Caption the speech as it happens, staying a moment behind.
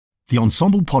The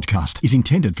Ensombl podcast is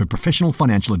intended for professional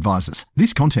financial advisors.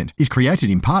 This content is created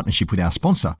in partnership with our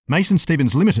sponsor, Mason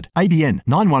Stevens Limited, ABN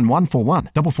 91141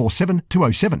 447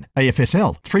 207,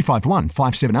 AFSL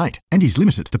 351578, and is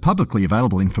limited to publicly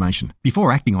available information.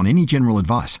 Before acting on any general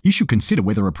advice, you should consider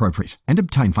whether appropriate and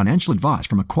obtain financial advice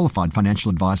from a qualified financial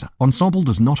advisor. Ensombl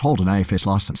does not hold an AFS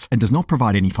license and does not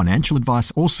provide any financial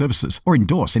advice or services or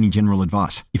endorse any general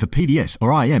advice. If a PDS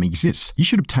or IM exists, you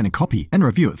should obtain a copy and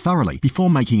review it thoroughly before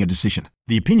making a decision.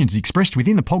 The opinions expressed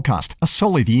within the podcast are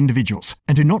solely the individuals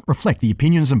and do not reflect the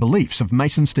opinions and beliefs of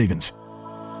Mason Stevens.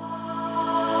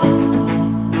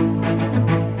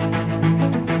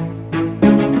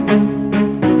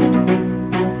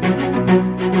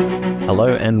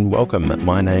 Hello and welcome.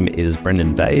 My name is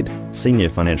Brendon, Senior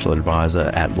Financial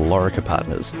Advisor at BlueRock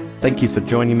Partners. Thank you for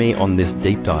joining me on this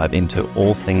deep dive into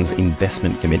all things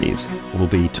investment committees. We'll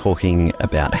be talking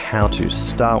about how to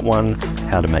start one,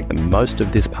 how to make the most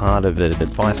of this part of an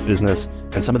advice business,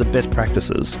 and some of the best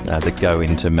practices that go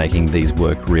into making these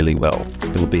work really well.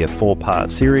 It will be a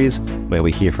 4-part series where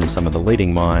we hear from some of the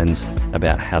leading minds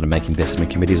about how to make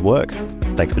investment committees work.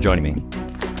 Thanks for joining me.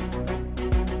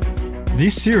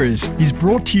 This series is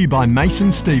brought to you by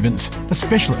Mason Stevens, a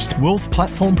specialist wealth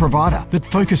platform provider that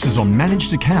focuses on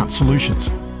managed account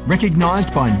solutions.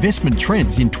 Recognised by Investment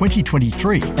Trends in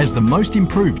 2023 as the most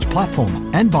improved platform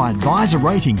and by Advisor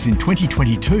Ratings in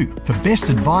 2022 for best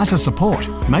advisor support,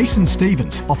 Mason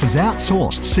Stevens offers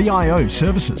outsourced CIO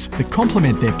services that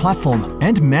complement their platform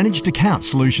and managed account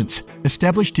solutions.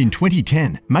 Established in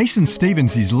 2010, Mason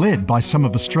Stevens is led by some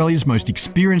of Australia's most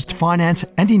experienced finance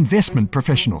and investment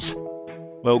professionals.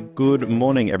 Well, good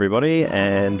morning, everybody,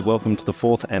 and welcome to the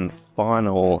 4th and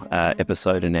final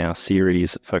episode in our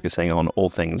series focusing on all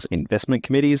things investment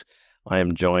committees. I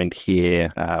am joined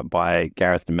here by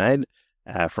Gareth de Maid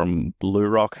from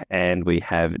BlueRock, and we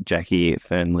have Jackie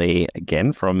Fernley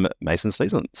again from Mason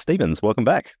Stevens. Welcome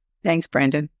back. Thanks,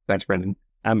 Brendon. Thanks, Brendon.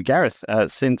 Gareth,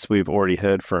 since we've already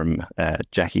heard from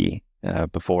Jackie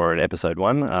before in episode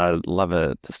 1, I'd love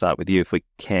to start with you if we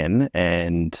can.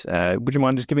 And would you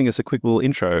mind just giving us a quick little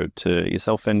intro to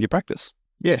yourself and your practice?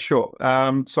 Yeah, sure.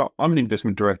 So I'm an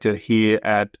investment director here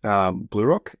at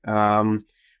BlueRock.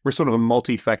 We're sort of a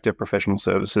multi-factor professional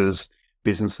services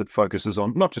business that focuses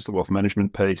on not just the wealth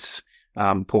management piece,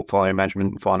 portfolio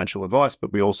management and financial advice,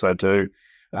 but we also do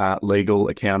legal,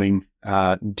 accounting,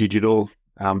 digital,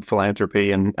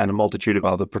 philanthropy and a multitude of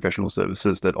other professional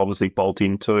services that obviously bolt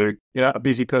into a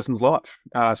busy person's life.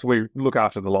 So we look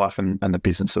after the life and the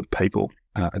business of people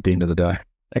at the end of the day.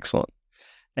 Excellent.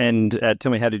 And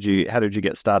tell me, how did you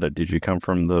get started? Did you come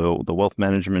from the wealth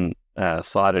management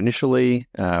side initially,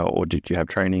 or did you have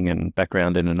training and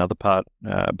background in another part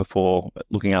before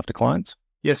looking after clients?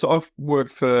 Yeah, so I've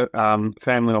worked for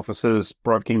family offices,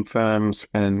 broking firms,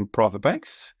 and private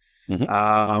banks.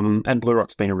 Mm-hmm. And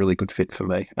BlueRock's been a really good fit for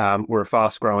me. We're a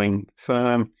fast-growing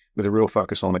firm with a real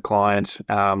focus on the client,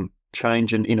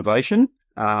 change and innovation,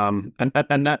 and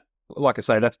that, like I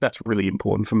say, that's really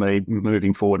important for me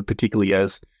moving forward, particularly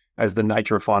as the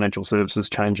nature of financial services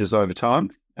changes over time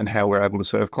and how we're able to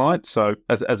serve clients. So,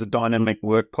 as a dynamic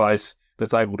workplace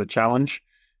that's able to challenge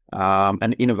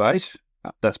and innovate,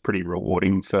 that's pretty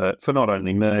rewarding for not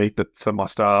only me but for my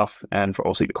staff and for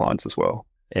obviously the clients as well.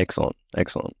 Excellent.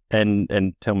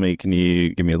 And tell me, can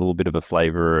you give me a little bit of a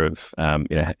flavour of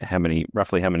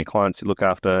roughly how many clients you look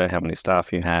after, how many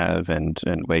staff you have, and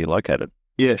where you're located?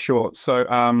 Yeah, sure. So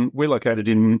we're located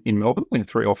in Melbourne. We have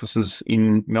 3 offices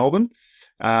in Melbourne.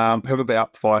 Have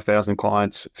about 5,000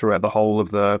 clients throughout the whole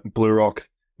of the BlueRock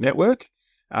network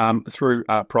through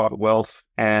private wealth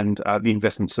and the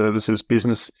investment services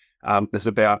business. There's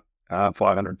about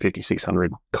 550,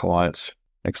 600 clients.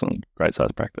 Excellent. Great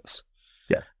size practice.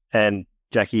 Yeah. And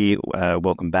Jackie,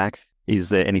 welcome back. Is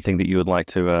there anything that you would like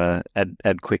to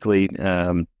add quickly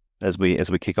as we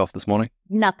kick off this morning?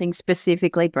 Nothing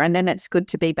specifically, Brendon. It's good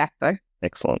to be back, though.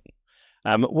 Excellent.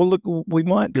 Well, look, we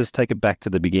might just take it back to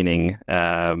the beginning.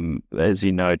 As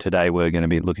you know, today we're going to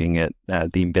be looking at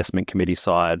the investment committee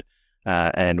side,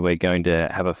 and we're going to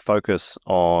have a focus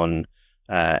on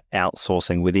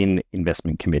outsourcing within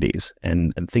investment committees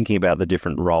and thinking about the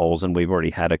different roles. And we've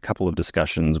already had a couple of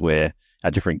discussions where our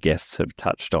different guests have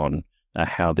touched on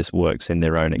how this works in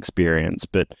their own experience.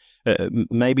 But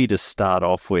maybe to start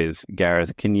off with,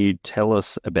 Gareth, can you tell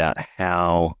us about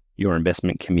how your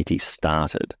investment committee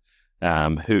started?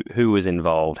 Who was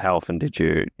involved? How often did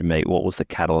you meet? What was the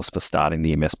catalyst for starting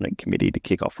the investment committee to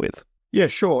kick off with? Yeah,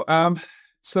 sure.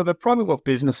 So the private wealth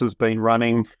business has been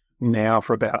running now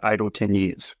for about 8 or 10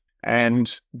 years.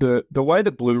 And the way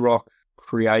that BlueRock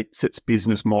creates its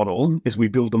business model is we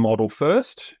build the model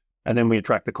first and then we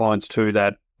attract the clients to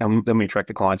that, and then we attract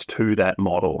the clients to that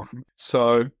model.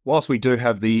 So whilst we do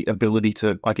have the ability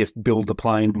to, I guess, build the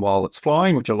plane while it's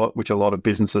flying, which a lot of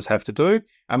businesses have to do,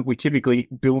 we typically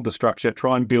build the structure,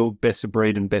 try and build best of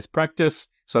breed and best practice,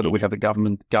 so that we have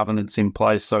the governance in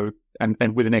place. So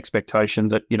and with an expectation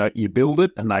that you build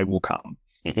it and they will come.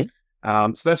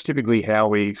 So that's typically how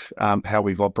we've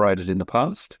operated in the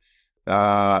past.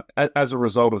 As a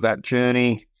result of that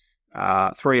journey,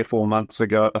 3 or 4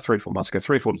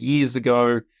 years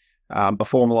ago, a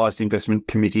formalised investment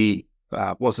committee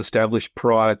was established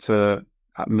prior to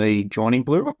me joining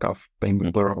BlueRock. I've been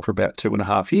with BlueRock for about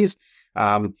 2.5 years.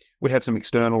 We had some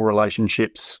external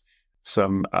relationships,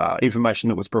 some information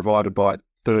that was provided by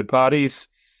third parties,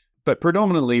 but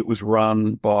predominantly it was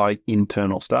run by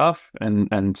internal staff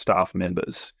and staff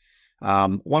members.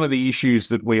 One of the issues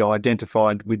that we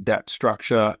identified with that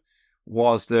structure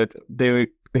was that there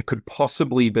could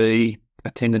possibly be a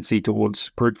tendency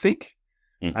towards groupthink.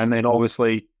 And then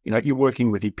obviously, you're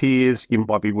working with your peers, you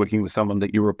might be working with someone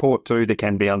that you report to. There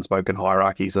can be unspoken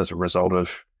hierarchies as a result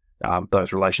of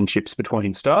those relationships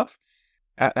between staff.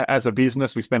 As a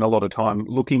business, we spend a lot of time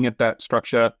looking at that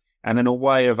structure, and in a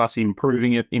way of us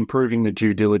improving it, improving the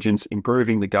due diligence,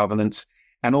 improving the governance,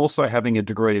 and also having a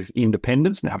degree of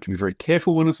independence. Now, I have to be very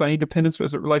careful when I say independence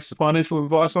as it relates to financial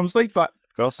advice, obviously, but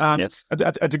of course, yes.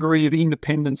 a degree of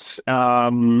independence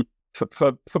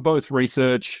for both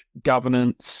research,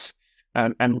 governance,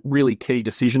 and really key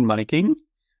decision making.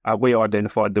 We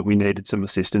identified that we needed some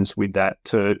assistance with that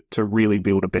to really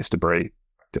build a best of breed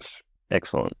practice.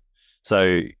 Excellent.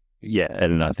 So, yeah,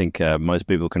 and I think most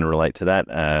people can relate to that.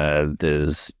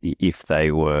 If they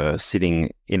were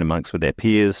sitting in amongst with their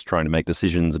peers, trying to make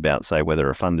decisions about, say, whether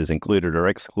a fund is included or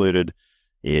excluded,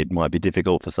 it might be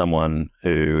difficult for someone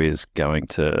who is going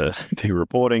to be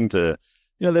reporting to,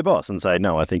 their boss and say,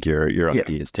 "No, I think your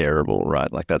idea is terrible,"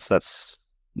 right? Like that's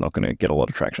not going to get a lot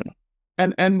of traction.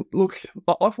 And look,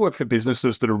 I've worked for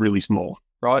businesses that are really small,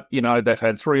 right? They've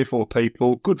had 3 or 4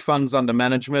 people, good funds under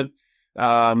management.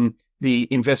 The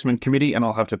investment committee, and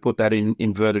I'll have to put that in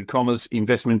inverted commas,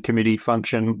 investment committee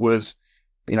function was,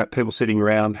 people sitting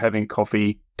around having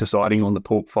coffee, deciding on the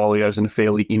portfolios in a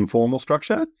fairly informal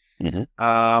structure.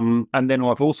 And then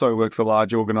I've also worked for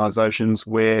large organisations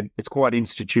where it's quite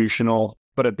institutional,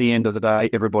 but at the end of the day,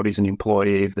 everybody's an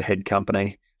employee of the head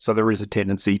company. So there is a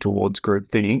tendency towards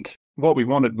groupthink. What we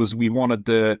wanted was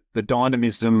the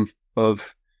dynamism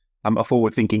of a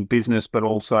forward-thinking business, but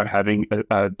also having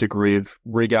a degree of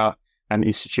rigour and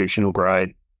institutional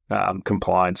grade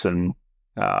compliance and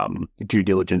due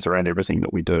diligence around everything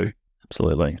that we do.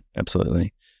 Absolutely.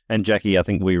 And Jackie, I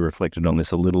think we reflected on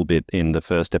this a little bit in the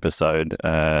first episode.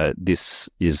 This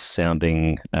is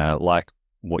sounding like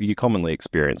what you commonly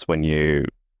experience when you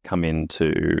come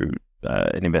into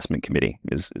an investment committee.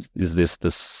 Is this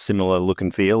the similar look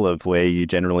and feel of where you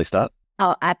generally start?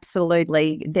 Oh,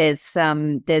 absolutely. There's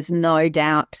no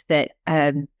doubt that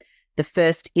the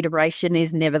first iteration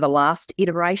is never the last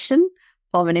iteration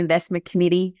of an investment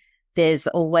committee. There's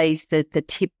always the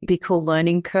typical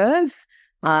learning curve,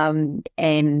 and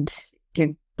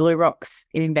BlueRock's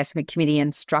investment committee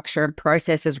and structure and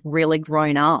process has really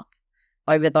grown up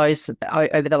over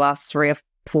the last 3 or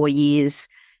 4 years.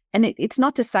 And it's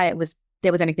not to say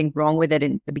there was anything wrong with it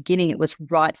in the beginning. It was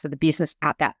right for the business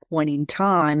at that point in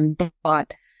time.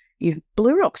 But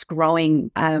BlueRock's growing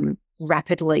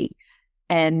rapidly,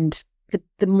 and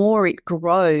the more it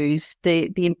grows,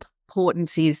 the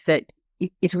importance is that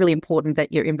it's really important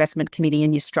that your investment committee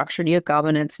and your structure and your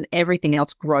governance and everything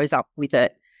else grows up with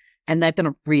it. And they've done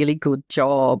a really good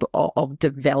job of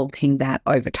developing that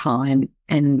over time.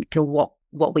 And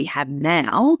what we have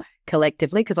now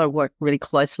collectively, because I work really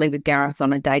closely with Gareth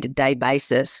on a day-to-day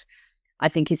basis, I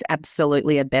think is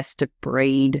absolutely a best of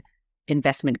breed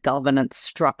investment governance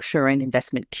structure and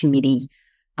investment committee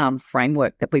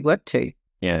framework that we work to.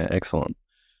 Yeah, excellent.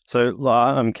 So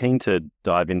I'm keen to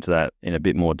dive into that in a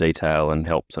bit more detail and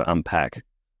help to unpack,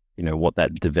 what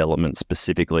that development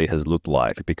specifically has looked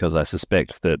like, because I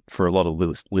suspect that for a lot of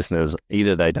listeners,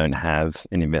 either they don't have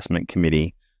an investment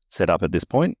committee set up at this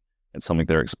point, it's something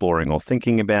they're exploring or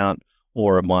thinking about,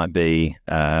 or it might be,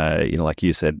 like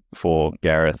you said for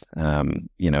Gareth,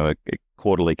 a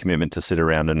quarterly commitment to sit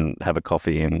around and have a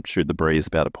coffee and shoot the breeze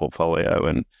about a portfolio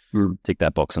and tick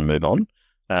that box and move on.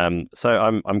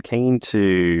 So I'm keen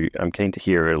to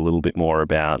hear a little bit more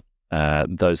about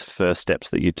those first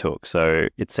steps that you took. So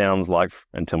it sounds like,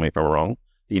 and tell me if I'm wrong,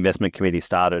 the investment committee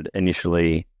started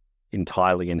initially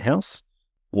entirely in-house.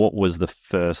 What was the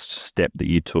first step that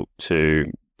you took to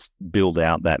build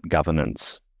out that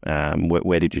governance?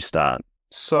 Where did you start?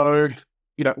 So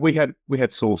we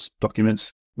had source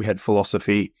documents, we had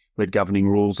philosophy, we had governing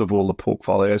rules of all the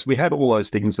portfolios. We had all those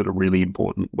things that are really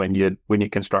important when you're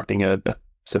constructing a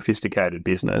sophisticated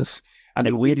business.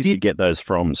 And where did you get those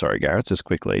from? Sorry, Gareth, just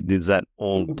quickly. Is that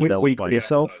all developed by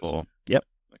yourself? Or yep,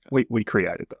 okay. We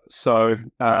created those. So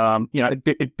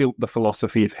it built the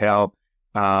philosophy of how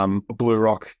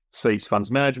BlueRock sees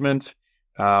funds management,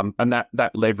 and that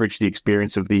leveraged the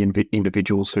experience of the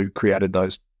individuals who created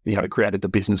those, created the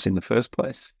business in the first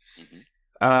place.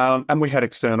 Mm-hmm. And we had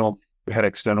external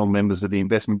members of the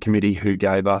investment committee who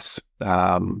gave us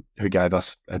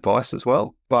advice as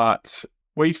well. But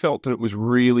we felt that it was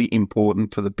really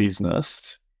important for the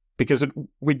business because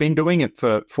we'd been doing it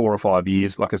for 4 or 5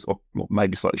 years, or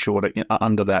maybe slightly shorter,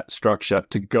 under that structure,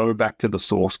 to go back to the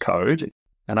source code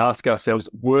and ask ourselves,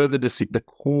 were the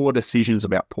core decisions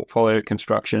about portfolio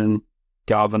construction,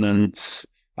 governance,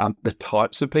 the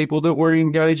types of people that were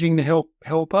engaging to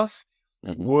help us,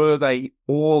 mm-hmm. were they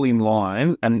all in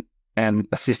line and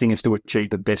assisting us to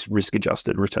achieve the best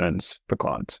risk-adjusted returns for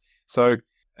clients? So,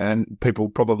 and people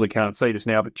probably can't see this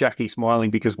now, but Jackie's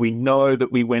smiling because we know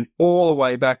that we went all the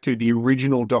way back to the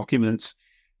original documents,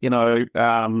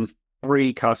 recutting,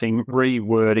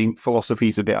 rewording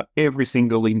philosophies about every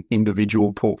single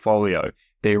individual portfolio,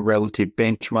 their relative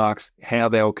benchmarks, how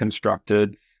they were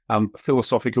constructed,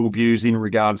 philosophical views in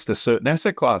regards to certain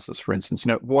asset classes. For instance,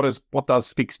 what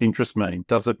does fixed interest mean?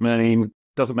 Does it mean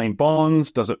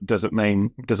bonds? Does it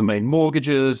mean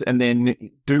mortgages? And then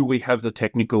do we have the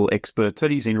technical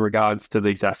expertise in regards to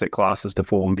these asset classes to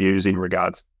form views in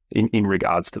regards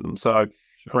to them? So,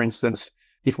 for instance,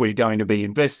 if we're going to be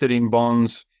invested in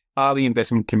bonds, are the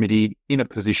investment committee in a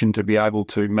position to be able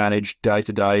to manage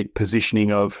day-to-day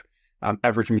positioning of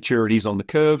average maturities on the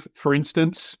curve, for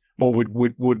instance, or would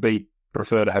we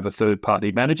prefer to have a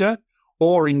third-party manager,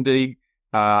 or indeed,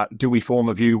 do we form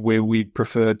a view where we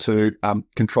prefer to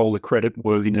control the credit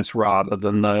worthiness rather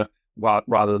than the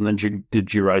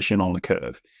duration on the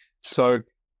curve? So,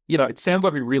 it sounds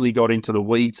like we really got into the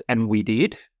weeds, and we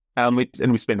did, and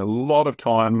we spent a lot of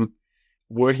time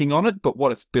working on it. But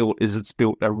what it's built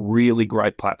a really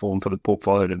great platform for the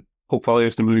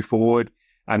portfolios to move forward,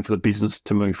 and for the business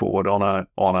to move forward on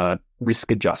a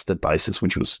risk-adjusted basis,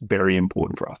 which was very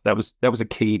important for us. That was a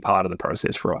key part of the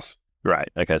process for us. Right.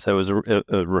 Okay. So it was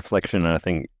a reflection, and I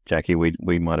think, Jackie,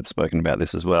 we might have spoken about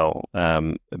this as well,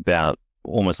 about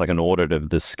almost like an audit of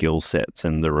the skill sets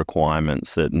and the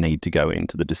requirements that need to go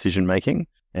into the decision making,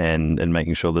 and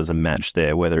making sure there's a match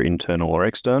there, whether internal or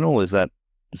external. Is that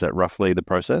roughly the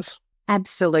process?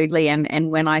 Absolutely.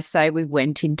 And when I say we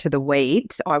went into the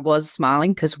weeds, I was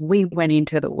smiling because we went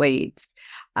into the weeds.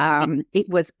 It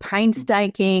was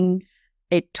painstaking.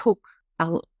 It took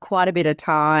quite a bit of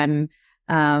time.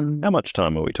 How much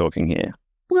time are we talking here?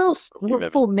 Well,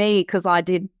 for me, because I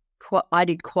did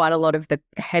quite a lot of the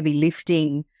heavy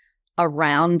lifting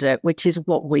around it, which is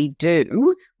what we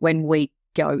do when we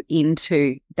go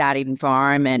into that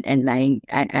environment,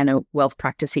 and a wealth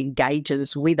practice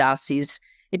engages with us. Is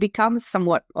it becomes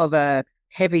somewhat of a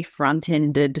heavy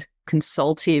front-ended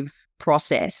consultative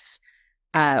process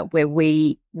where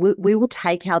we will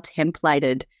take our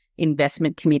templated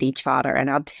investment committee charter and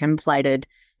our templated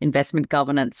investment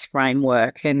governance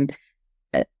framework and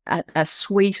a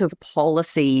suite of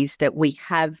policies that we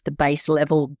have the base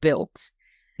level built.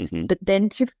 Mm-hmm. But then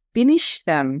to finish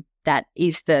them, that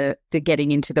is the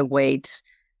getting into the weeds.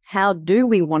 How do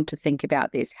we want to think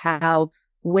about this?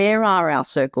 Where are our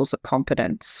circles of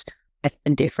competence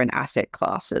in different asset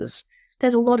classes?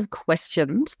 There's a lot of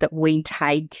questions that we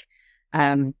take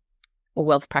a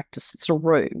wealth practice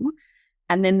through.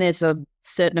 And then there's a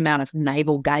certain amount of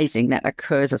navel gazing that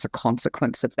occurs as a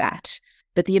consequence of that.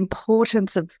 But the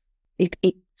importance of it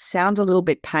sounds a little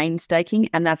bit painstaking,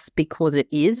 and that's because it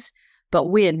is. But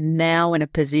we're now in a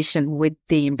position with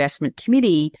the investment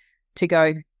committee to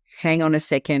go, hang on a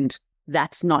second,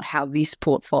 that's not how this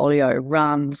portfolio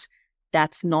runs.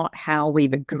 That's not how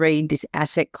we've agreed this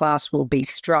asset class will be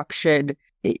structured.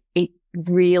 It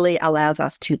really allows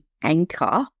us to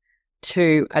anchor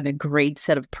to an agreed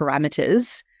set of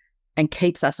parameters and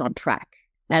keeps us on track.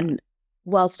 And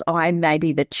whilst I may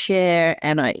be the chair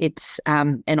and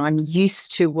I'm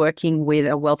used to working with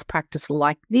a wealth practice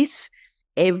like this,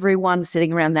 everyone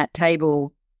sitting around that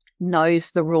table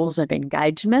knows the rules of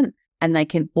engagement and they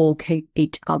can all keep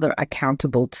each other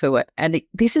accountable to it. And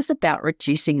this is about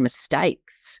reducing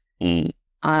mistakes. And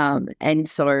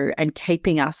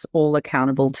keeping us all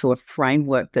accountable to a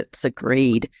framework that's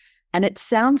agreed. And it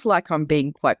sounds like I'm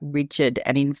being quite rigid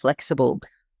and inflexible.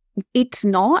 It's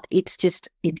not. It's just,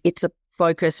 it's a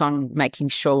focus on making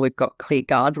sure we've got clear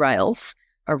guardrails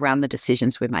around the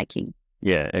decisions we're making.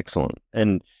 Yeah, excellent.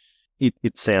 And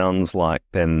it sounds like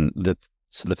then the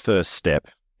first step,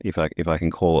 if I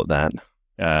can call it that,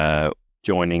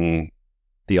 joining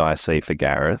the IC for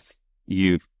Gareth,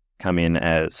 you've come in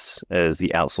as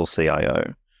the outsourced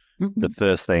CIO. The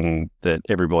first thing that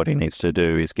everybody needs to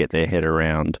do is get their head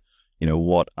around,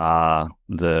 what are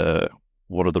the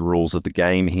rules of the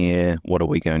game here? What are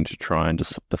we going to try and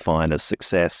define as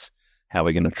success? How are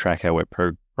we going to track how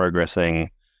we're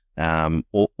progressing?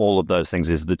 All of those things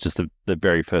is just the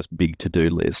very first big to-do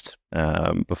list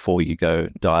before you go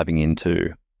diving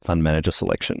into fund manager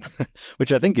selection,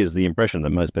 which I think is the impression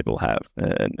that most people have.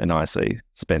 An IC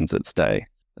spends its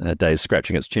days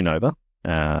scratching its chin over.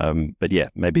 But yeah,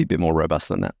 maybe a bit more robust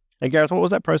than that. And Gareth, what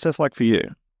was that process like for you?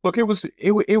 Look, it was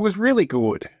really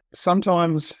good.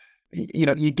 Sometimes,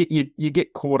 you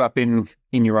get caught up in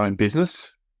your own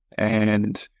business,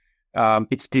 and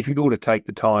it's difficult to take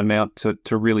the time out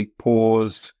to really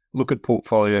pause, look at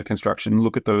portfolio construction,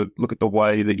 look at the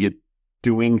way that you're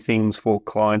doing things for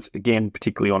clients, again,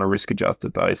 particularly on a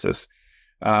risk-adjusted basis.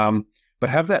 But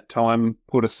have that time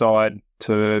put aside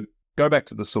to go back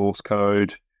to the source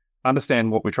code,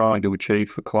 understand what we're trying to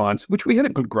achieve for clients, which we had a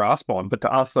good grasp on, but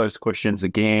to ask those questions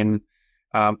again,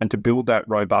 and to build that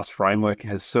robust framework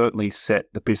has certainly set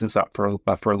the business up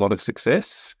for a lot of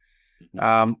success.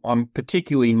 I'm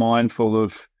particularly mindful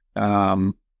of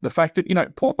the fact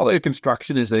that, portfolio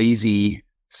construction is easy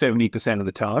 70% of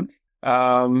the time.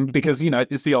 Because,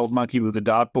 it's the old monkey with the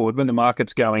dartboard. When the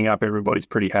market's going up, everybody's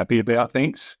pretty happy about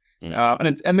things.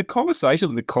 And the conversation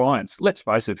with the clients, let's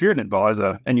face it, if you're an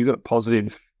advisor and you've got a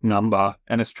positive number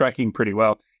and it's tracking pretty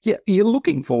well, yeah, you're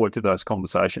looking forward to those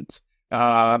conversations.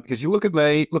 Because you look at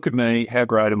me, how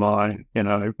great am I?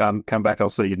 Come back, I'll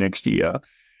see you next year.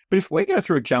 But if we go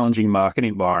through a challenging market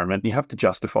environment, you have to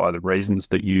justify the reasons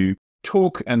that you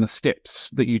took and the steps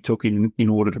that you took in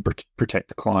order to protect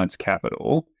the client's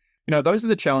capital. Those are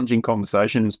the challenging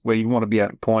conversations where you want to be able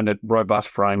to point at robust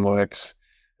frameworks,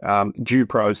 due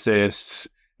process,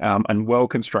 and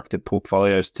well-constructed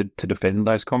portfolios to defend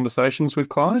those conversations with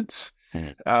clients,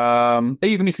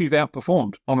 even if you've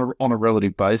outperformed on a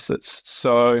relative basis.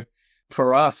 So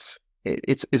for us,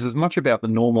 it's as much about the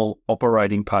normal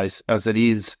operating pace as it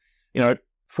is,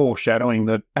 foreshadowing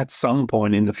that at some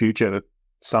point in the future,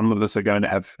 some of us are going to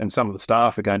have, and some of the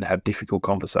staff are going to have difficult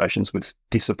conversations with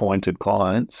disappointed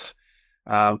clients.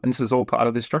 And this is all part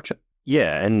of this structure.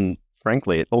 Yeah, and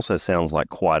frankly, it also sounds like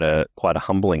quite a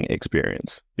humbling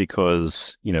experience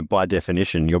because, by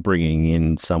definition, you're bringing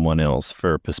in someone else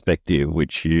for a perspective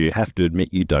which you have to admit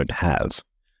you don't have.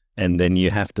 And then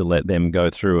you have to let them go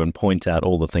through and point out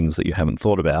all the things that you haven't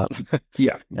thought about.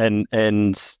 Yeah. And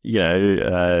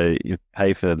you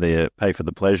pay for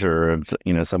the pleasure of,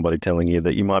 somebody telling you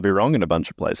that you might be wrong in a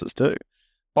bunch of places too.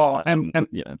 Oh,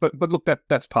 but look,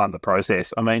 that's part of the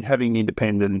process. I mean, having an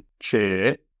independent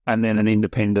chair and then an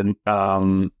independent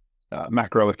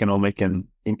macroeconomic and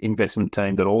investment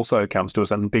team that also comes to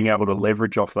us, and being able to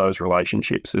leverage off those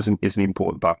relationships is an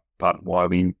important part of why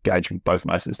we engage with both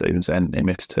Mason Stevens and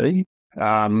MST.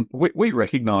 We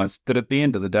recognise that at the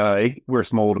end of the day, we're a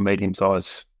small to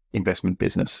medium-sized investment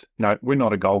business. We're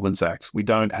not a Goldman Sachs. We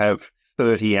don't have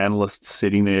 30 analysts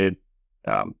sitting there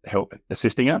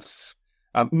assisting us.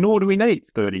 Nor do we need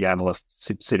 30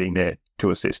 analysts sitting there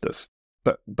to assist us.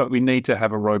 But we need to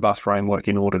have a robust framework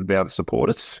in order to be able to support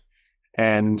us.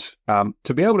 And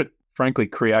to be able to, frankly,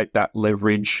 create that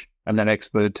leverage and that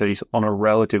expertise on a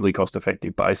relatively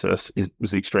cost-effective basis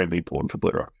was extremely important for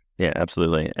BlueRock. Yeah,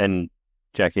 absolutely. And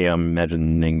Jackie, I'm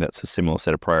imagining that's a similar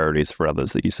set of priorities for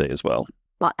others that you see as well.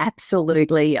 Well,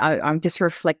 absolutely. I'm just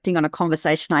reflecting on a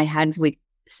conversation I had with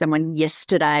someone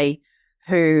yesterday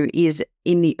who is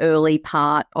in the early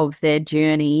part of their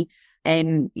journey,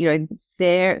 and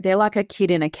they're like a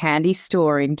kid in a candy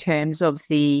store in terms of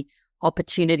the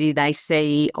opportunity they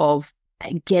see of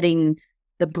getting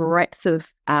the breadth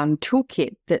of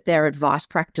toolkit that their advice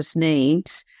practice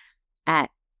needs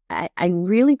at a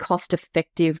really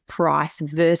cost-effective price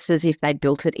versus if they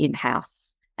built it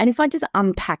in-house. And if I just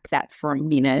unpack that for a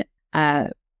minute,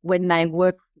 when they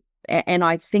work, and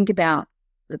I think about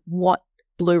what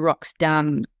BlueRock's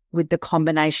done with the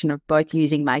combination of both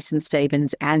using Mason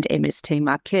Stevens and MST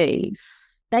Marquee,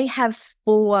 they have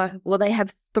four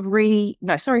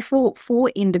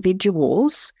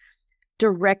individuals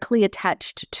directly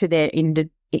attached to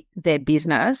their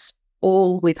business,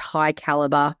 all with high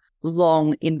caliber,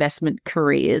 long investment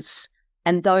careers.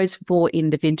 And those 4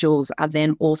 individuals are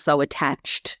then also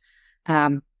attached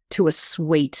to a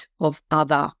suite of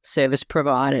other service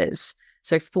providers.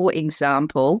 So, for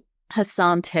example,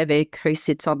 Hassan Tevek, who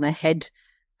sits on the head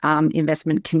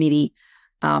investment committee,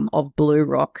 of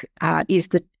BlueRock is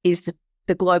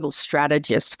the global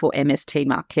strategist for MST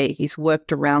Marquee. He's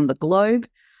worked around the globe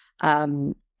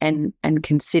and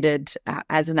considered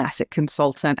as an asset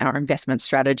consultant, our investment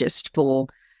strategist for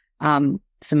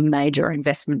some major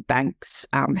investment banks,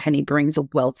 and he brings a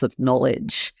wealth of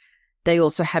knowledge. They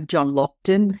also have John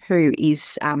Lockton, who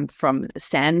is from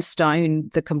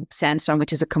Sandstone, Sandstone,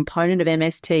 which is a component of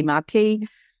MST Marquee,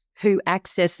 who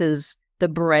accesses the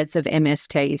breadth of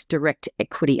MST's direct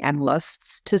equity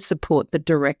analysts to support the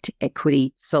direct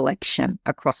equity selection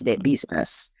across their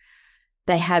business.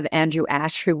 They have Andrew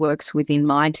Ash, who works within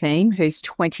my team, who's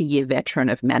 20-year veteran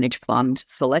of managed fund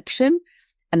selection.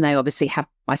 And they obviously have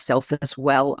myself as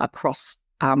well across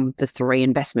the 3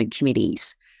 investment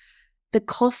committees. The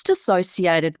cost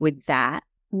associated with that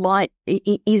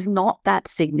is not that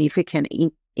significant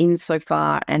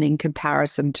insofar and in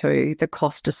comparison to the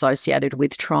cost associated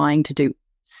with trying to do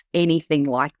anything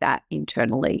like that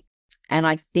internally. And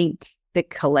I think the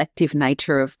collective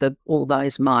nature of all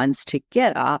those minds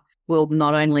together will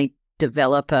not only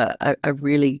develop a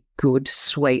really good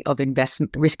suite of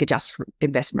risk-adjusted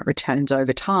investment returns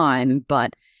over time,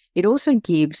 but it also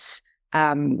gives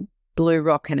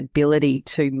BlueRock an ability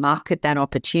to market that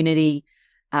opportunity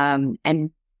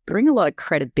and bring a lot of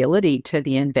credibility to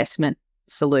the investment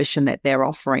solution that they're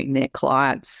offering their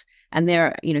clients. And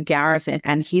they're, Gareth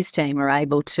and his team are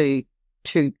able to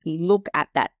look at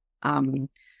that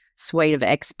suite of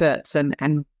experts,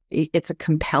 and it's a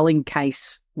compelling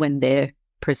case when they're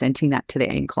presenting that to their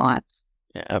end clients.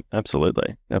 Yeah,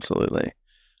 absolutely.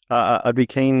 I'd be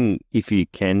keen, if you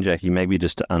can, Jackie, maybe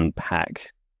just to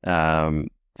unpack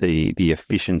the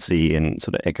efficiency and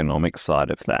sort of economic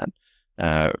side of that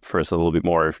for us a little bit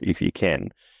more, if you can.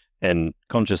 And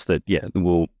conscious that,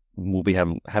 we'll be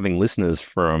having listeners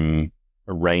from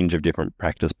a range of different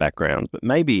practice backgrounds, but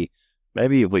maybe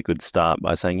if we could start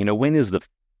by saying,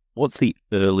 what's the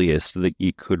earliest that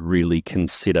you could really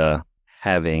consider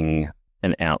having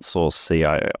an outsourced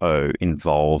CIO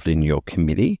involved in your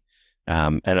committee?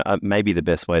 And maybe the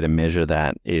best way to measure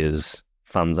that is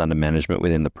funds under management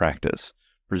within the practice.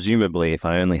 Presumably, if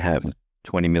I only have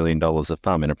 $20 million of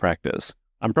FUM in a practice,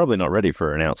 I'm probably not ready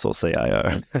for an outsourced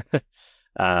CIO.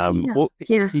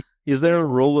 Is there a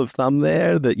rule of thumb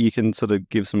there that you can sort of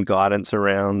give some guidance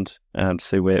around to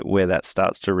see where that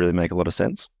starts to really make a lot of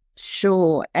sense?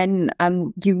 Sure. And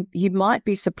you might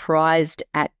be surprised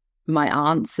at my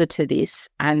answer to this,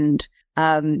 and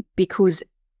because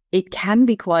it can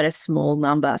be quite a small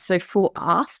number. So for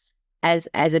us as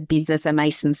a business, a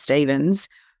Mason Stevens,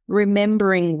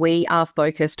 remembering we are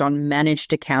focused on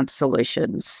managed account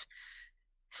solutions.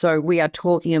 So we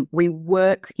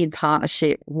work in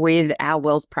partnership with our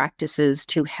wealth practices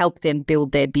to help them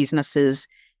build their businesses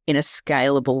in a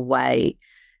scalable way.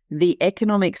 The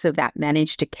economics of that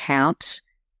managed account,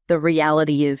 the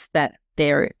reality is that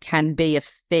there can be a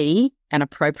fee, an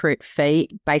appropriate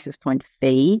fee, basis point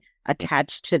fee,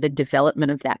 attached to the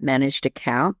development of that managed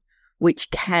account, which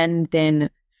can then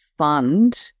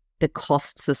fund the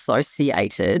costs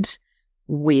associated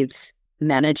with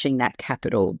managing that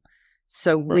capital.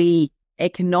 So we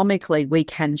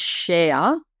can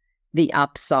share the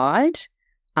upside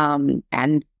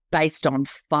and based on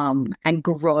FUM and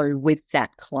grow with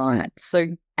that client.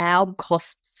 So our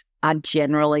costs are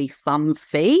generally FUM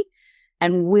fee,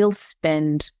 and we'll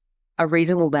spend a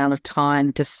reasonable amount of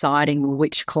time deciding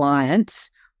which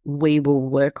clients we will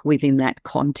work with in that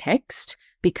context,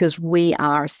 because we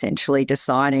are essentially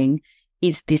deciding,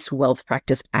 is this wealth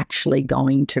practice actually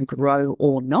going to grow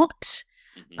or not?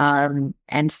 And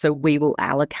so we will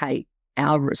allocate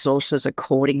our resources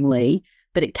accordingly,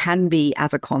 but it can be,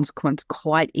 as a consequence,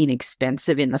 quite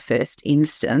inexpensive in the first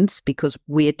instance, because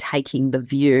we're taking the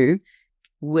view,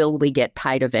 will we get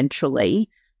paid eventually?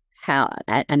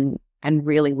 And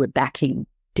really we're backing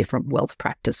different wealth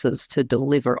practices to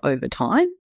deliver over time,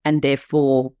 and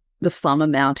therefore the FUM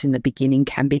amount in the beginning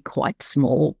can be quite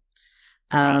small.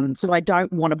 So I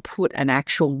don't want to put an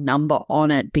actual number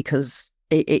on it, because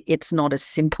it's not as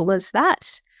simple as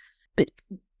that. But,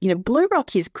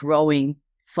 BlueRock is growing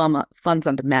funds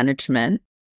under management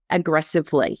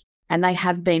aggressively, and they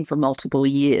have been for multiple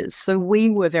years. So we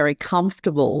were very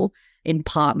comfortable in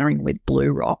partnering with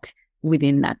BlueRock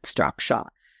within that structure,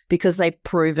 because they've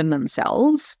proven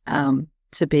themselves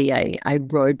to be a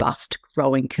robust,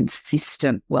 growing,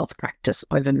 consistent wealth practice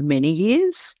over many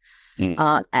years.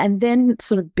 And then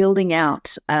sort of building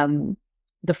out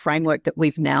the framework that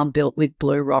we've now built with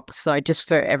BlueRock. So just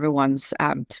for everyone's,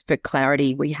 for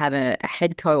clarity, we have a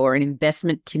headco or an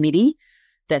investment committee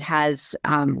that has,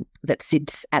 that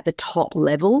sits at the top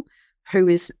level, who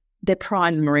is they're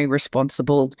primarily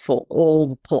responsible for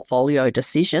all portfolio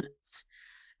decisions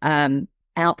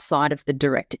outside of the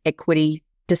direct equity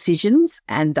decisions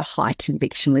and the high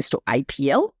conviction list, or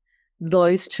APL.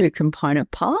 Those two component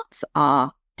parts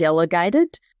are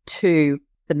delegated to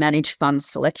the Managed Funds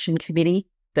Selection Committee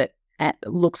that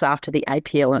looks after the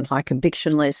APL and high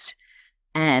conviction list,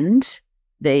 and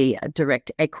the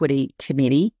Direct Equity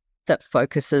Committee that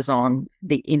focuses on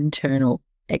the internal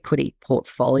equity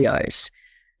portfolios.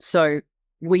 So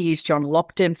we use John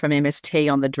Lockton from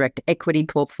MST on the Direct Equity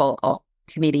Portfolio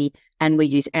Committee, and we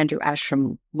use Andrew Ash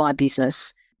from my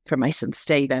business, from Mason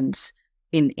Stevens,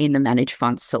 in the Managed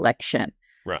Funds Selection.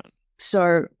 Right.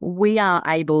 So we are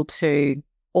able to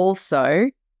also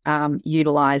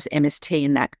utilise MST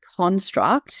in that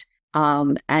construct.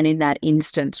 And in that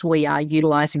instance, we are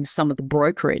utilising some of the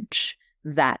brokerage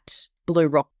that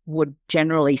BlueRock would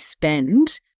generally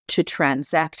spend to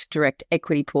transact direct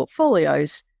equity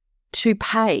portfolios to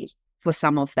pay for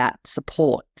some of that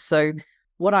support. So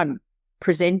what I'm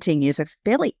presenting is a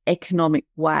fairly economic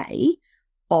way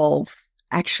of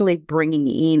actually bringing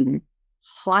in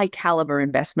high caliber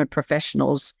investment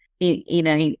professionals in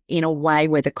a way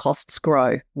where the costs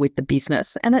grow with the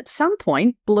business. And at some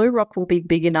point, BlueRock will be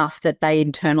big enough that they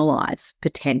internalise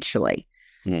potentially,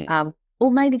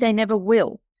 or maybe they never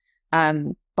will.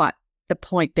 But the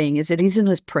point being is it isn't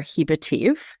as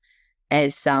prohibitive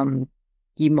as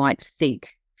you might think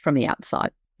from the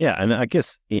outside. Yeah, and I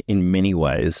guess in many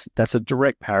ways, that's a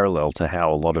direct parallel to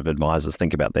how a lot of advisors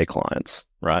think about their clients,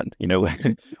 right? You know,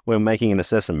 we're making an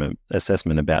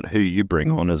assessment about who you bring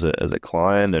on as a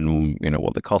client, and, you know,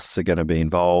 what the costs are going to be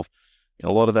involved.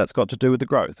 A lot of that's got to do with the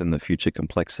growth and the future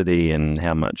complexity and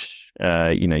how much,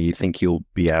 you think you'll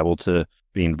be able to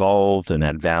be involved and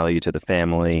add value to the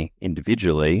family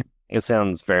individually. It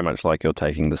sounds very much like you're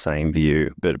taking the same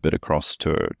view, but across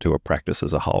to a practice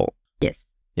as a whole. Yes.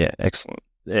 Yeah, excellent.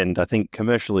 And I think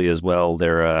commercially as well,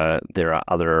 there are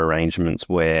other arrangements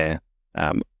where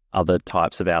other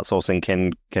types of outsourcing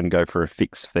can go for a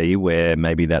fixed fee, where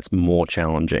maybe that's more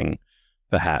challenging,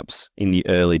 perhaps in the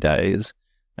early days,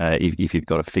 if you've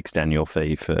got a fixed annual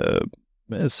fee for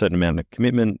a certain amount of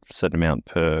commitment, a certain amount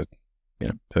per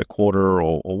quarter,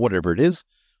 or whatever it is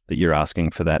that you're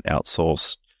asking for that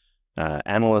outsourced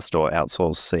analyst or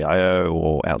outsourced CIO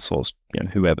or outsourced,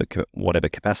 whoever, whatever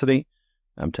capacity.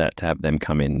 To have them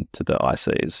come in to the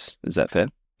ICs. Is that fair?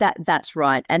 That's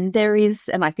right. And there is,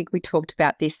 and I think we talked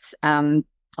about this on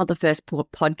the first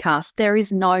podcast, there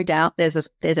is no doubt there's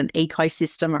an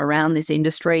ecosystem around this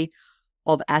industry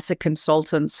of asset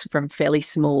consultants from fairly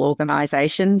small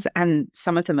organisations, and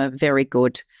some of them are very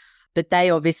good, but they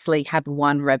obviously have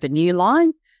one revenue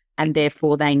line, and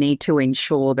therefore they need to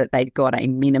ensure that they've got a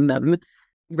minimum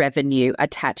revenue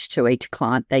attached to each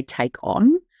client they take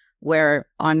on. Where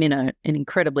I'm in an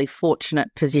incredibly fortunate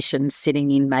position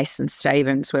sitting in Mason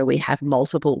Stevens, where we have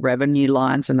multiple revenue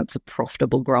lines and it's a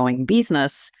profitable growing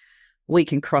business, we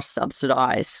can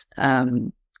cross-subsidise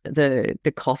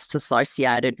the costs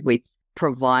associated with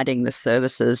providing the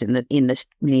services in the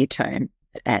near term,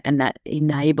 and that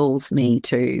enables me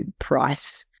to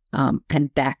price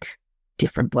and back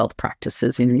different wealth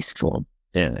practices in this form.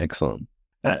 Yeah, excellent.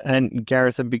 And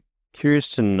Gareth, I'd be curious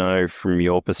to know from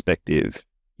your perspective,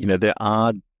 there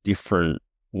are different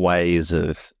ways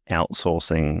of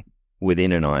outsourcing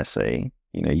within an IC.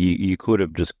 You could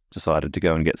have just decided to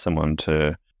go and get someone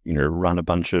to, run a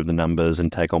bunch of the numbers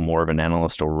and take on more of an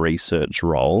analyst or research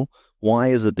role. Why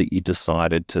is it that you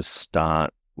decided to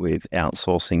start with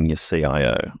outsourcing your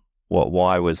CIO?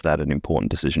 Why was that an important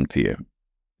decision for you?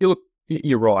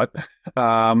 You're right.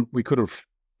 We could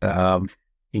have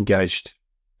engaged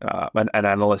an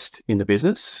analyst in the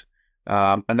business.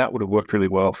 And that would have worked really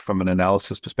well from an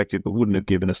analysis perspective, but wouldn't have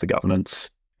given us the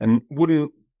governance and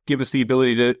wouldn't give us the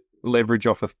ability to leverage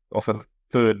off a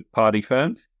third-party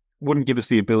firm, wouldn't give us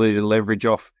the ability to leverage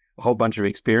off a whole bunch of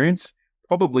experience,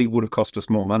 probably would have cost us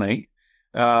more money,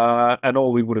 and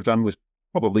all we would have done was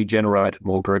probably generate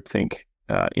more groupthink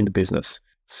in the business.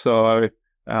 So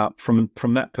from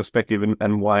that perspective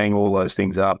and weighing all those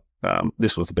things up,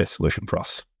 this was the best solution for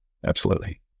us.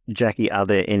 Absolutely. Jackie, are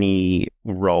there any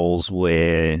roles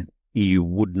where you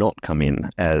would not come in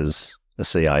as a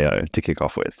CIO to kick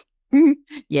off with?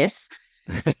 Yes.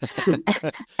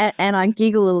 and I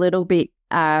giggle a little bit.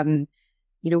 And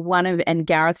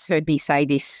Gareth's heard me say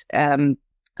this a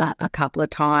couple of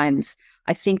times.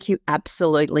 I think you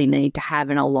absolutely need to have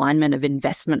an alignment of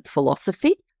investment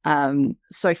philosophy.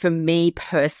 So for me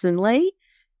personally,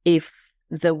 if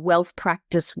the wealth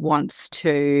practice wants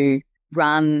to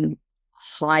run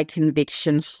high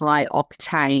conviction, high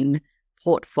octane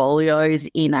portfolios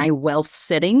in a wealth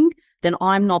setting, then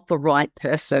I'm not the right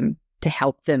person to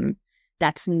help them.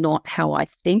 That's not how I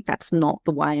think. That's not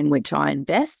the way in which I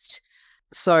invest.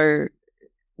 So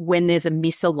when there's a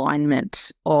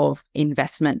misalignment of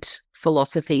investment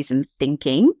philosophies and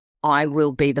thinking, I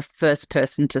will be the first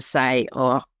person to say,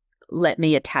 oh, let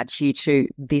me attach you to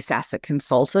this asset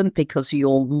consultant because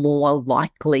you're more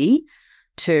likely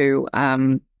to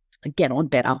get on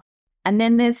better. And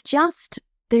then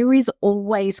there is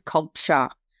always culture.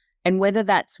 And whether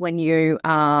that's when you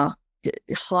are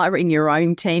hiring your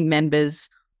own team members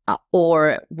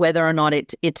or whether or not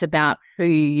it's about who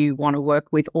you want to work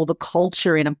with or the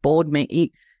culture in a board meeting.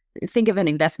 Think of an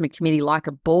investment committee like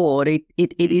a board.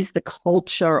 It is the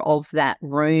culture of that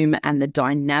room and the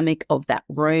dynamic of that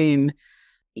room.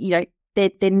 You know,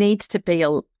 there needs to be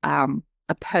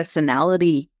a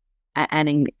personality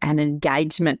and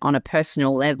engagement on a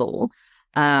personal level.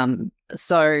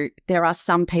 So there are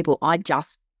some people I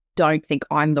just don't think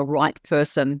I'm the right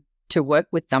person to work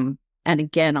with them. And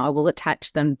again, I will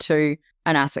attach them to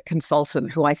an asset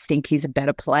consultant who I think is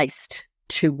better placed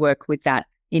to work with that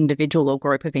individual or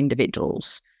group of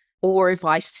individuals. Or if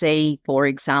I see, for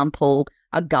example,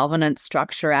 a governance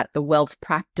structure at the wealth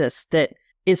practice that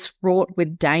is fraught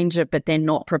with danger, but they're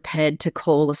not prepared to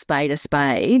call a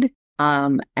spade,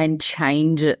 and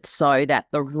change it so that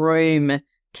the room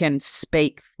can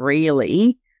speak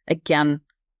freely. Again,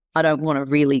 I don't want to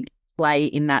really play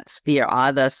in that sphere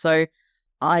either. So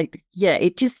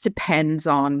it just depends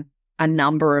on a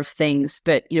number of things.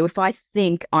 But, you know, if I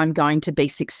think I'm going to be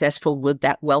successful with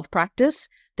that wealth practice,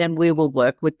 then we will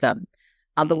work with them.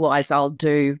 Otherwise, I'll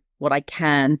do what I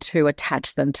can to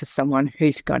attach them to someone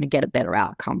who's going to get a better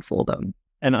outcome for them.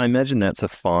 And I imagine that's a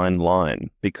fine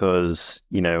line because,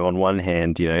 you know, on one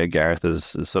hand, you know, Gareth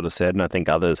has sort of said, and I think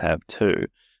others have too,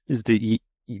 is that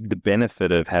the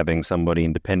benefit of having somebody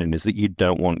independent is that you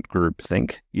don't want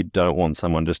groupthink. You don't want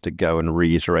someone just to go and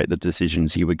reiterate the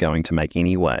decisions you were going to make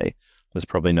anyway. There's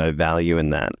probably no value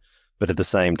in that. But at the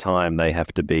same time, they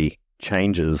have to be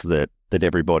changes that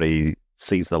everybody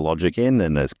sees the logic in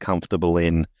and is comfortable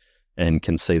in and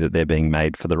can see that they're being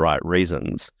made for the right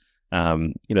reasons.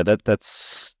 You know,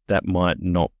 that might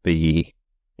not be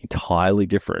entirely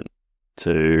different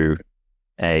to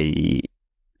a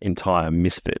entire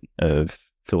misfit of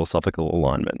philosophical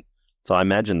alignment. So I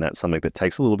imagine that's something that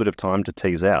takes a little bit of time to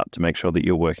tease out to make sure that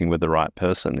you're working with the right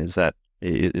person. Is that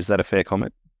a fair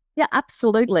comment? Yeah,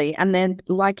 absolutely. And then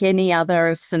like any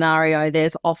other scenario,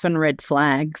 there's often red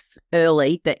flags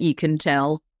early that you can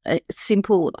tell.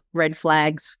 Simple red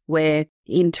flags where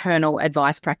internal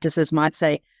advice practices might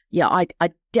say, yeah, I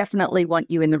definitely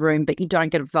want you in the room, but you don't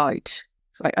get a vote.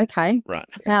 It's like, okay, right.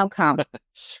 How come?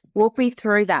 Walk me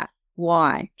through that.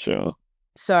 Why? Sure.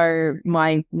 So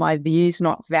my view's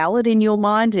not valid in your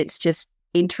mind. It's just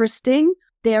interesting.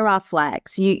 There are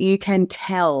flags. You can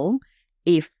tell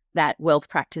if that wealth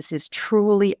practice is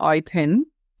truly open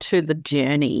to the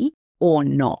journey or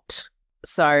not.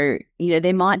 So, you know,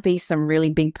 there might be some really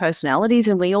big personalities,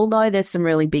 and we all know there's some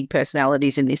really big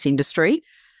personalities in this industry.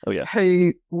 Oh, yeah.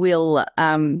 Who will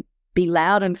be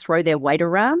loud and throw their weight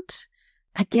around.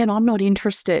 Again, I'm not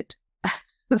interested.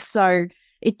 So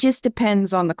it just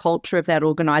depends on the culture of that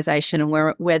organisation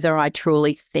and whether I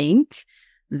truly think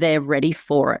they're ready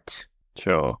for it.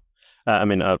 Sure. I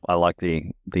mean, I like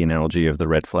the analogy of the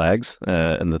red flags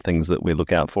and the things that we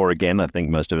look out for. Again, I think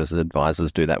most of us as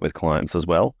advisors do that with clients as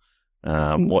well.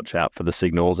 Watch out for the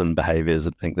signals and behaviours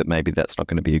and think that maybe that's not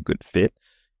going to be a good fit.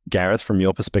 Gareth, from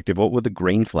your perspective, what were the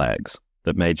green flags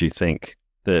that made you think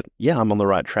that, yeah, I'm on the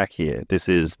right track here? This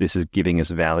is giving us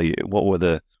value. What were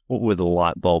the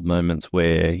light bulb moments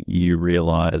where you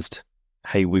realized,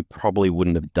 hey, we probably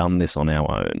wouldn't have done this on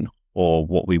our own, or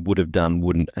what we would have done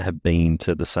wouldn't have been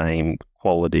to the same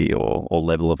quality or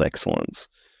level of excellence?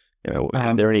 You know,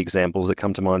 are there any examples that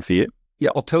come to mind for you?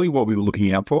 Yeah, I'll tell you what we were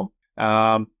looking out for.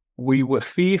 We were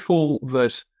fearful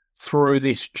that through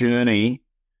this journey,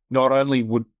 not only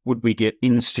would we get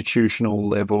institutional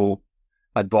level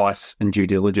advice and due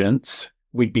diligence,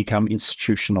 we'd become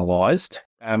institutionalized.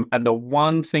 And the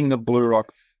one thing that BlueRock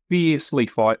fiercely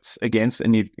fights against,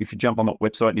 and if you jump on that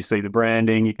website and you see the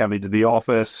branding, you come into the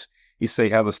office, you see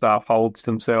how the staff holds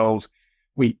themselves,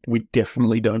 we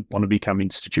definitely don't want to become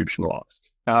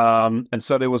institutionalized. And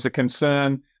so there was a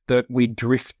concern that we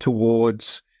drift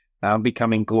towards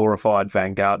becoming glorified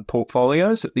Vanguard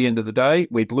portfolios. At the end of the day,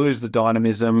 we'd lose the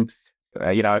dynamism,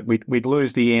 we'd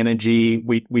lose the energy,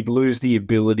 we'd lose the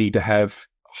ability to have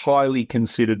highly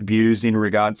considered views in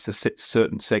regards to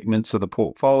certain segments of the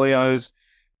portfolios.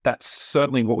 That's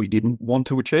certainly what we didn't want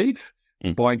to achieve.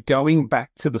 By going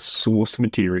back to the source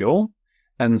material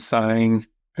and saying,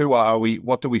 who are we?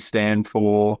 What do we stand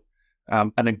for?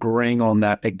 And agreeing on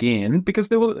that again, because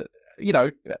there were,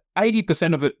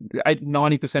 80% of it,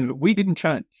 90% of it, we didn't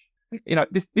change.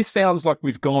 This sounds like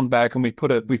we've gone back and we've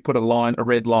put a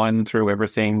red line through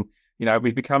everything.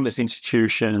 We've become this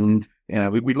institution.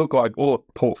 We look like, all the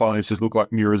portfolios just look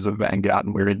like mirrors of Vanguard,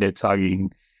 and we're index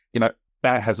hugging.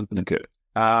 That hasn't occurred.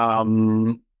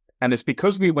 And it's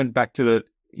because we went back to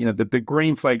the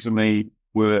green flags for me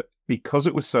were because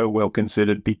it was so well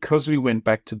considered, because we went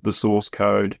back to the source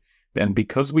code, and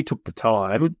because we took the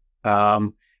time.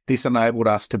 This enabled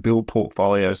us to build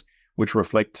portfolios which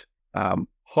reflect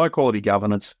high quality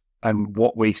governance and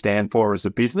what we stand for as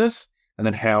a business, and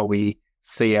then how we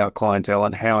see our clientele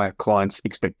and how our clients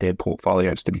expect their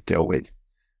portfolios to be dealt with.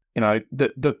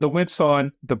 The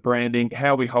website, the branding,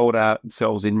 how we hold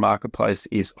ourselves in marketplace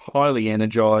is highly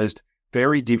energized,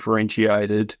 very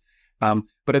differentiated.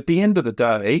 But at the end of the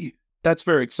day, that's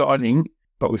very exciting,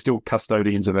 but we're still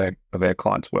custodians of our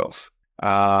clients' wealth.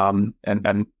 And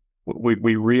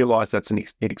we realize that's an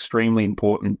extremely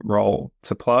important role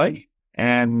to play.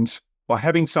 And by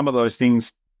having some of those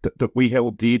things that we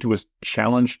held dear to us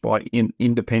challenged by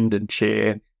independent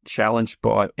chair, challenged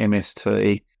by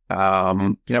MST,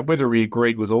 whether we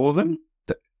agreed with all of them,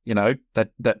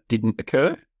 that didn't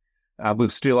occur. We're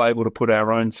still able to put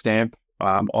our own stamp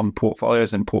on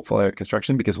portfolios and portfolio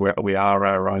construction because we are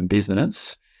our own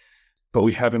business, but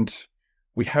we haven't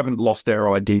lost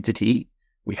our identity.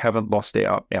 We haven't lost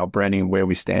our branding and where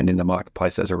we stand in the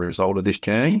marketplace as a result of this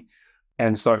journey.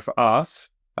 And so for us,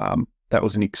 that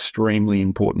was an extremely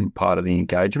important part of the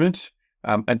engagement.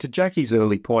 And to Jackie's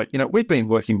early point, we'd been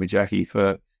working with Jackie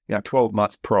for 12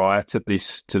 months prior to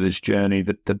this journey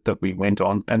that we went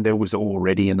on, and there was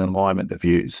already an alignment of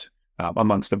views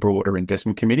amongst the broader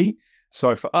investment committee.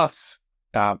 So for us,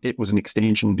 it was an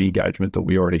extension of the engagement that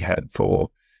we already had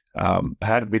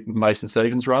with Mason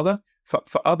Stevens rather.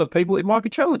 For other people, it might be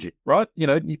challenging, right?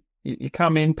 You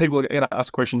come in, people are going to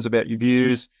ask questions about your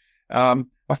views.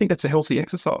 I think that's a healthy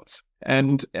exercise.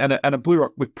 And at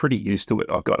BlueRock, we're pretty used to it,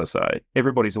 I've got to say.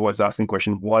 Everybody's always asking the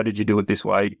question, why did you do it this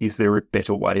way? Is there a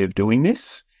better way of doing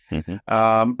this? Mm-hmm.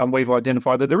 And we've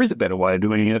identified that there is a better way of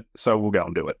doing it, so we'll go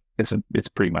and do it. It's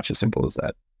pretty much as simple as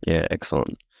that. Yeah,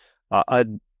 excellent.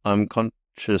 I'm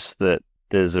conscious that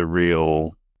there's a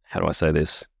real, how do I say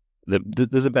this?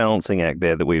 There's a balancing act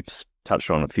there that we've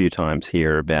touched on a few times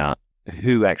here about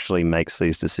who actually makes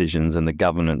these decisions and the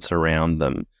governance around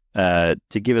them.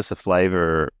 To give us a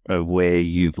flavour of where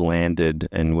you've landed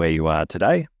and where you are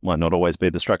today, might not always be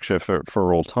the structure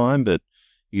for all time, but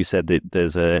you said that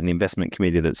there's an investment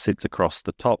committee that sits across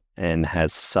the top and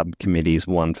has subcommittees,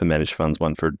 one for managed funds,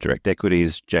 one for direct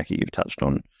equities. Jackie, you've touched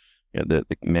on the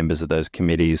members of those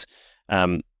committees.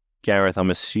 Gareth,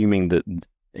 I'm assuming that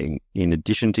in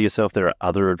addition to yourself, there are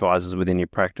other advisors within your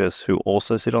practice who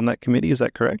also sit on that committee. Is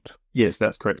that correct? Yes,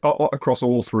 that's correct. Across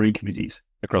all three committees.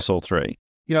 Across all three.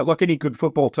 Like any good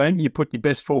football team, you put your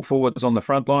best full forwards on the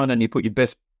front line and you put your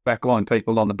best backline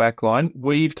people on the back line.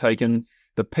 We've taken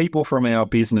the people from our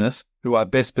business who are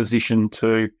best positioned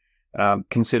to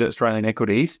consider Australian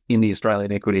equities in the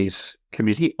Australian Equities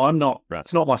Committee. I'm not, right.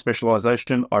 It's not my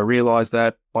specialisation. I realise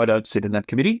that. I don't sit in that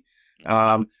committee.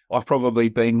 I've probably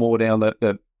been more down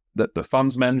the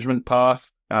funds management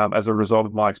path as a result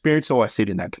of my experience, so I sit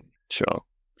in that committee.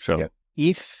 Sure. Yeah.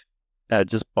 If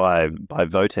just by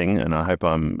voting, and I hope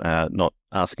I'm not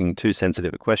asking too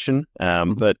sensitive a question,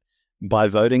 but by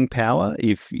voting power,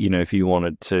 if you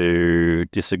wanted to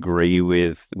disagree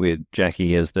with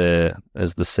Jackie as the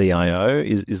CIO,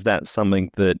 is that something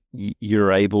that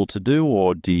you're able to do,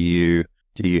 or do you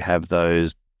have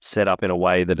those set up in a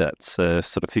way that it's a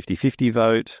sort of 50-50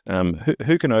 vote?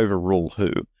 Who can overrule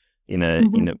who in a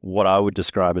what I would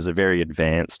describe as a very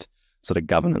advanced sort of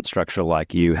governance structure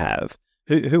like you have?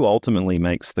 Who ultimately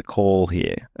makes the call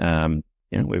here?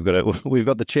 We've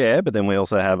got the chair, but then we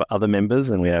also have other members,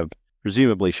 and we have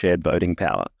presumably shared voting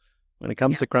power. When it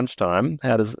comes to crunch time,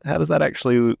 how does that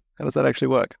actually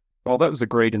work? Well, that was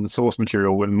agreed in the source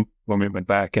material when we went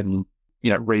back and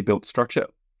rebuilt structure,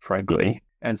 frankly.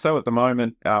 And so at the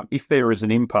moment, if there is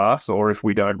an impasse or if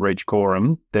we don't reach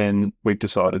quorum, then we've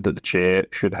decided that the chair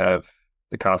should have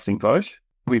the casting vote.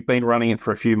 We've been running it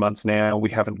for a few months now.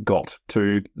 We haven't got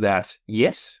to that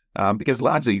yet because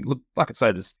largely, look, like I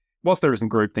say, whilst there isn't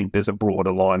groupthink, there's a broad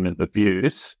alignment of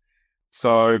views.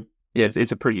 So, yeah,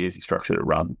 it's a pretty easy structure to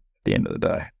run at the end of the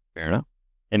day. Fair enough.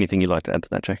 Anything you'd like to add to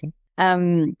that, Jackie?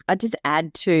 I'd just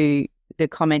add to the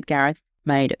comment Gareth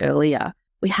made earlier.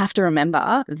 We have to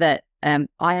remember that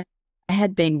I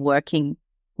had been working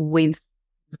with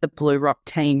the BlueRock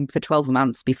team for 12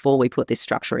 months before we put this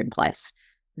structure in place.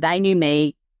 they knew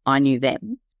me, I knew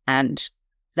them. And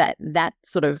that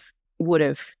sort of would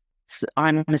have,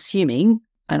 I'm assuming,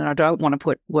 and I don't want to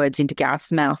put words into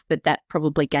Gareth's mouth, but that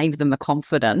probably gave them the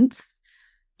confidence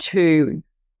to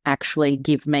actually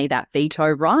give me that veto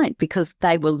right, because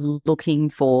they were looking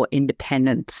for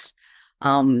independence.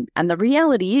 And the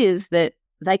reality is that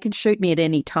they can shoot me at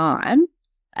any time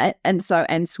and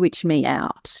switch me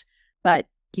out. But,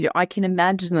 I can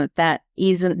imagine that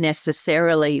isn't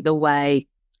necessarily the way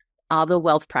other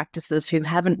wealth practices who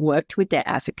haven't worked with their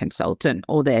asset consultant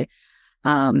or their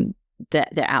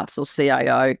outsourced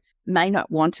CIO may not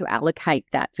want to allocate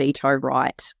that veto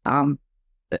right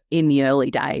in the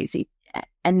early days.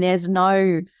 And there's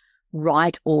no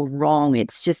right or wrong.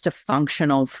 It's just a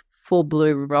function of, for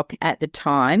BlueRock at the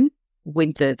time,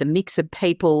 with the mix of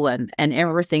people and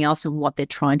everything else and what they're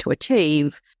trying to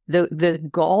achieve, the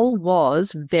goal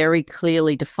was very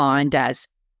clearly defined as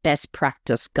best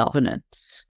practice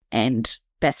governance. And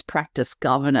best practice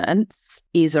governance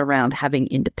is around having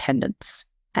independence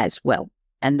as well.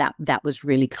 And that was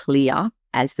really clear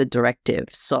as the directive.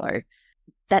 So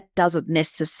that doesn't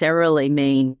necessarily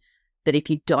mean that if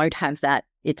you don't have that,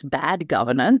 it's bad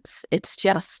governance. It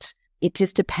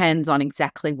just depends on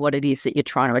exactly what it is that you're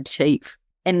trying to achieve.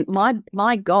 And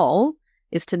my goal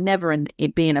is to never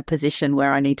be in a position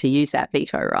where I need to use that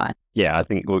veto right. Yeah, I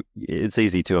think it's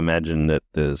easy to imagine that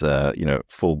there's a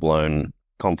full-blown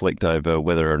conflict over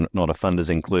whether or not a fund is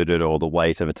included or the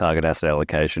weight of a target asset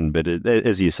allocation. But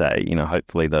as you say,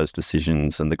 hopefully those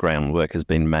decisions and the groundwork has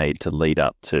been made to lead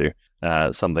up to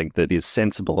something that is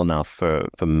sensible enough for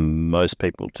most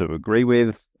people to agree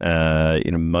with,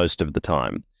 most of the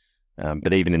time.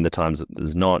 But even in the times that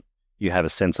there's not, you have a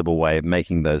sensible way of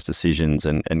making those decisions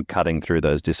and cutting through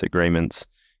those disagreements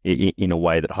in a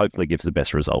way that hopefully gives the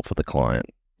best result for the client.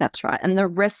 That's right. And the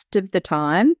rest of the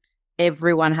time,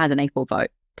 everyone has an equal vote.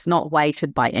 It's not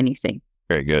weighted by anything.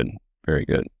 Very good. Very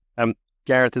good.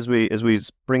 Gareth, as we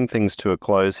bring things to a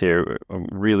close here, I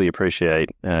really appreciate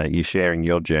you sharing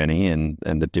your journey and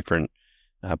the different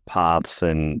paths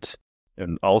and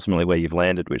ultimately where you've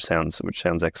landed, which sounds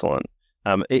excellent.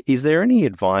 Is there any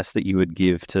advice that you would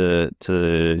give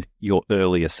to your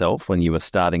earlier self when you were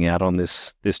starting out on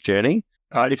this journey?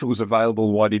 If it was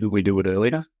available, why didn't we do it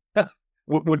earlier?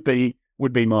 would be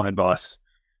my advice.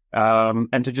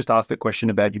 And to just ask the question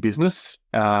about your business.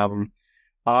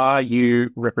 Are you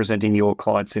representing your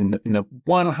clients in the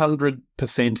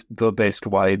 100% the best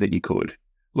way that you could?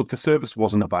 Look, the service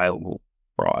wasn't available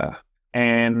prior,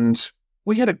 and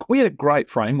we had a great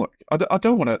framework. I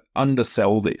don't want to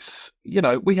undersell this.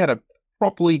 We had a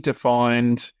properly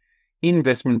defined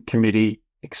investment committee,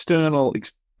 external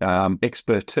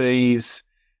expertise.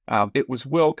 It was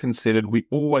well considered. We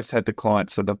always had the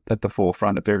clients at the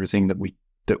forefront of everything that we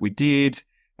did.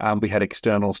 We had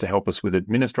externals to help us with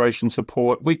administration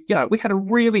support. We had a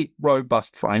really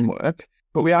robust framework,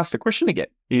 but we asked the question again,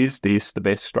 is this the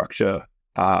best structure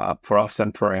for us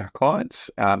and for our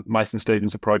clients? Mason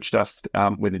Stevens approached us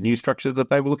with a new structure that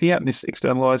they were looking at in this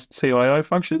externalized CIO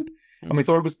function, and we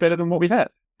thought it was better than what we had.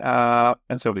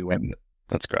 And so we went with it.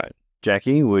 That's great.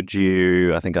 Jackie,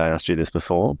 I think I asked you this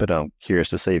before, but I'm curious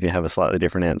to see if you have a slightly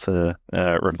different answer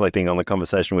reflecting on the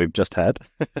conversation we've just had.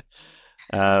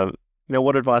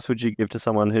 What advice would you give to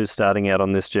someone who's starting out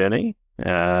on this journey?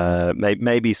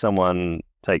 Maybe someone,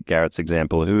 take Gareth's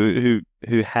example, who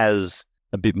has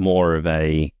a bit more of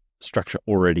a structure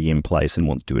already in place and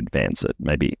wants to advance it,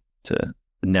 maybe to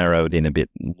narrow it in a bit.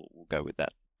 We'll go with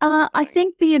that. I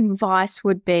think the advice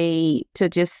would be to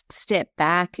just step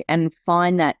back and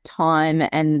find that time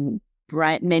and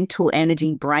mental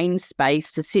energy, brain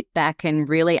space to sit back and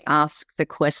really ask the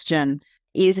question,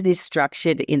 is this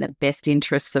structured in the best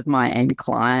interests of my end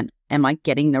client? Am I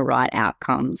getting the right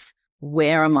outcomes?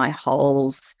 Where are my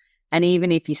holes? And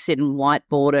even if you sit and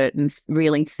whiteboard it and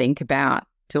really think about,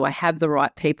 do I have the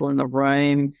right people in the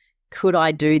room? Could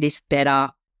I do this better?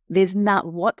 There's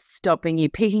not what's stopping you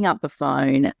picking up the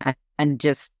phone and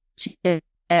just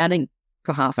chatting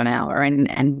for half an hour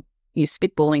and you're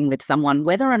spitballing with someone,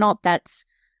 whether or not that's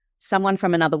someone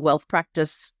from another wealth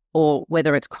practice or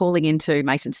whether it's calling into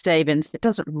Mason Stevens, it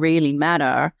doesn't really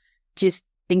matter. Just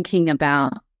thinking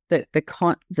about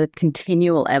the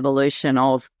continual evolution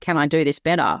of, can I do this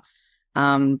better?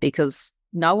 Because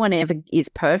no one ever is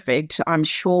perfect. I'm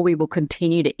sure we will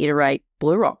continue to iterate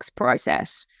BlueRock's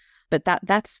process, but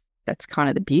that's kind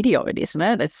of the beauty of it, isn't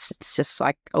it? It's just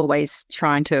like always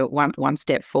trying to one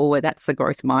step forward. That's the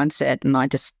growth mindset, and I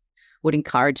just would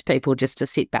encourage people just to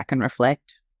sit back and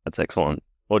reflect. That's excellent.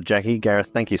 Well, Jackie, Gareth,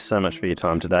 thank you so much for your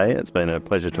time today. It's been a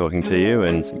pleasure talking to you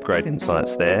and some great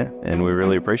insights there, and we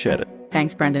really appreciate it.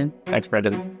 Thanks, Brendon. Thanks,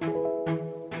 Brendon.